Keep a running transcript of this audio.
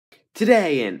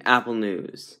Today in Apple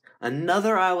News,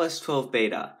 another iOS 12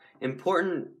 beta,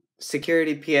 important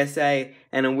security PSA,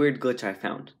 and a weird glitch I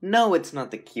found. No, it's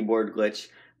not the keyboard glitch.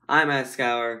 I'm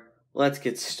iSkyler. Let's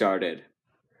get started.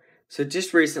 So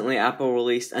just recently, Apple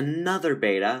released another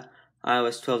beta,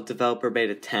 iOS 12 Developer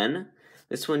Beta 10.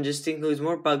 This one just includes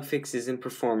more bug fixes and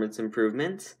performance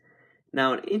improvements.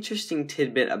 Now, an interesting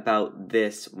tidbit about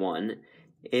this one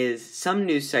is some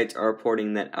news sites are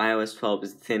reporting that iOS 12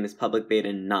 is the same as Public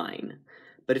Beta 9.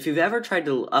 But if you've ever tried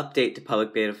to update to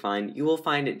Public Beta 9, you will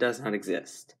find it does not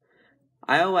exist.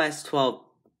 iOS 12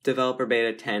 Developer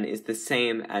Beta 10 is the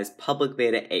same as Public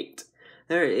Beta 8.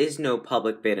 There is no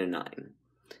Public Beta 9.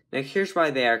 Now here's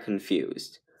why they are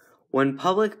confused. When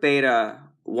Public Beta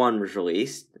 1 was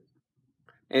released,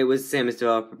 it was the same as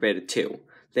Developer Beta 2.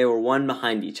 They were one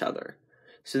behind each other.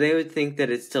 So they would think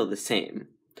that it's still the same.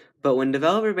 But when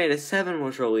Developer Beta 7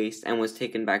 was released and was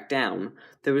taken back down,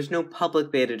 there was no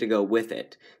public beta to go with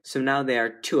it. So now they are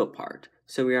two apart.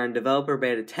 So we are on Developer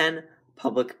Beta 10,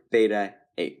 Public Beta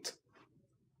 8.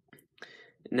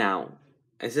 Now,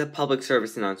 as a public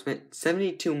service announcement,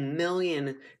 72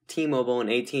 million T-Mobile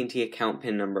and at&t account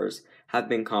PIN numbers have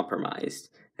been compromised.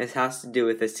 This has to do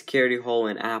with a security hole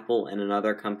in Apple and in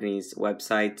other companies'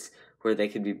 websites where they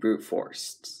could be brute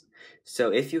forced.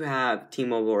 So if you have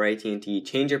T-Mobile or at&t,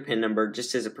 change your PIN number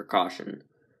just as a precaution,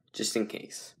 just in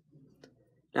case.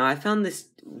 Now I found this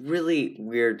really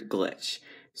weird glitch.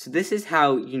 So this is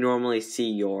how you normally see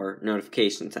your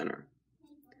notification center.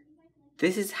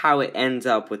 This is how it ends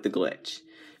up with the glitch.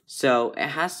 So it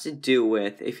has to do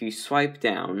with if you swipe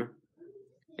down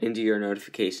into your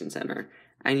notification center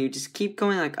and you just keep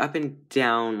going like up and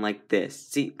down like this.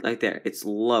 See, like there, it's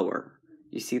lower.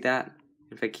 You see that?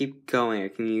 If I keep going, I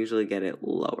can usually get it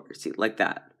lower. See, like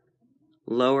that.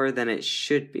 Lower than it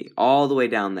should be. All the way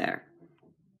down there.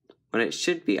 When it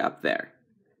should be up there.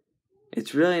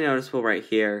 It's really noticeable right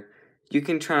here. You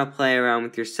can try to play around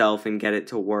with yourself and get it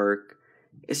to work.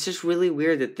 It's just really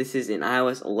weird that this is in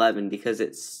iOS 11 because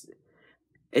it's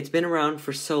been around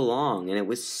for so long and it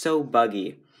was so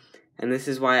buggy. And this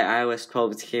is why iOS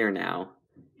 12 is here now.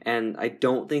 And I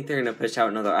don't think they're going to push out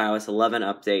another iOS 11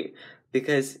 update,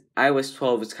 because iOS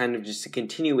 12 is kind of just a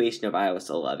continuation of iOS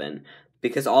 11,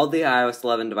 because all the iOS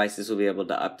 11 devices will be able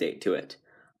to update to it.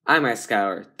 I'm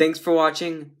iSkyler. Thanks for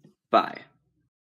watching. Bye.